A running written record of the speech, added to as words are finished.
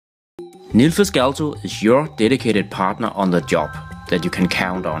Nilfisk ALTO is your dedicated partner on the job that you can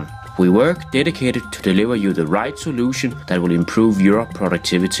count on. We work dedicated to deliver you the right solution that will improve your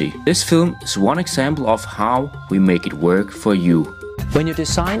productivity. This film is one example of how we make it work for you. When you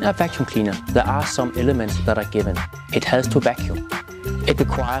design a vacuum cleaner, there are some elements that are given. It has to vacuum. It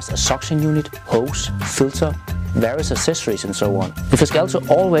requires a suction unit, hose, filter, various accessories and so on. Nilfisk ALTO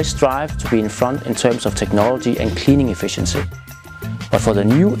always strives to be in front in terms of technology and cleaning efficiency. But for the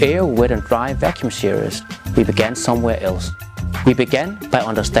new air, wet and dry vacuum series, we began somewhere else. We began by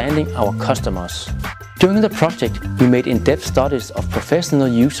understanding our customers. During the project, we made in-depth studies of professional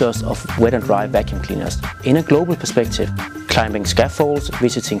users of wet and dry vacuum cleaners. In a global perspective, climbing scaffolds,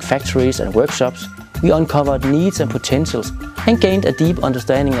 visiting factories and workshops, we uncovered needs and potentials and gained a deep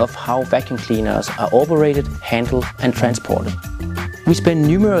understanding of how vacuum cleaners are operated, handled and transported. We spent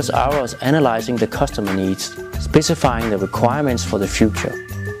numerous hours analyzing the customer needs, specifying the requirements for the future.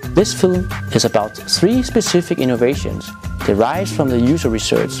 This film is about 3 specific innovations derived from the user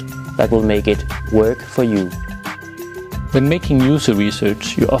research that will make it work for you. When making user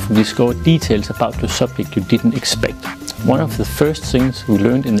research, you often discover details about the subject you didn't expect. One of the first things we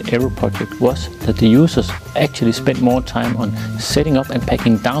learned in the Aero project was that the users actually spent more time on setting up and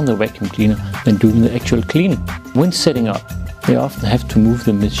packing down the vacuum cleaner than doing the actual cleaning. When setting up, they often have to move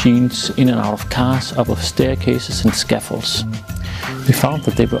the machines in and out of cars, up of staircases and scaffolds. We found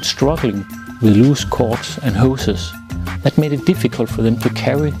that they were struggling with loose cords and hoses. That made it difficult for them to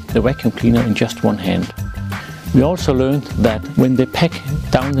carry the vacuum cleaner in just one hand. We also learned that when they pack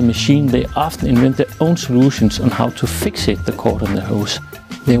down the machine, they often invent their own solutions on how to fixate the cord and the hose.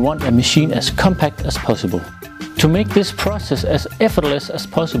 They want a machine as compact as possible. To make this process as effortless as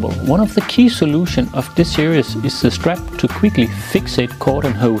possible, one of the key solutions of this series is the strap to quickly fixate cord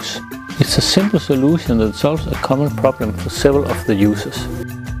and hose. It's a simple solution that solves a common problem for several of the users.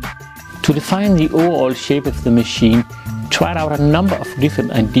 To define the overall shape of the machine, we tried out a number of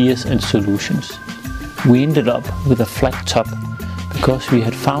different ideas and solutions. We ended up with a flat top because we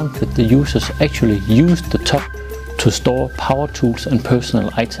had found that the users actually used the top to store power tools and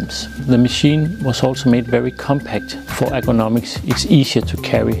personal items. The machine was also made very compact. For ergonomics, it's easier to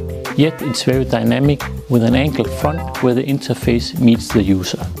carry, yet it's very dynamic with an angled front where the interface meets the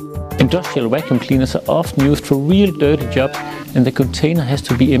user. Industrial vacuum cleaners are often used for real dirty jobs and the container has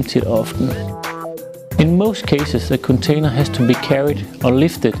to be emptied often. In most cases, the container has to be carried or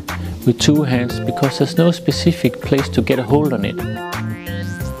lifted with 2 hands because there's no specific place to get a hold on it.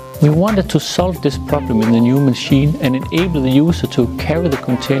 We wanted to solve this problem in the new machine and enable the user to carry the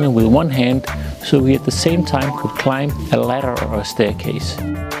container with 1 hand so we at the same time could climb a ladder or a staircase.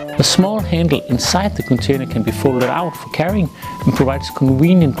 The small handle inside the container can be folded out for carrying and provides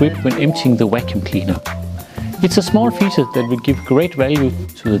convenient grip when emptying the vacuum cleaner. It's a small feature that will give great value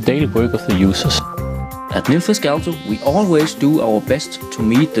to the daily work of the users. At Nilfisk ALTO, we always do our best to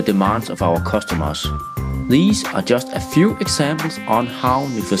meet the demands of our customers. These are just a few examples on how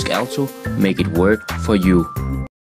Nilfisk ALTO make it work for you.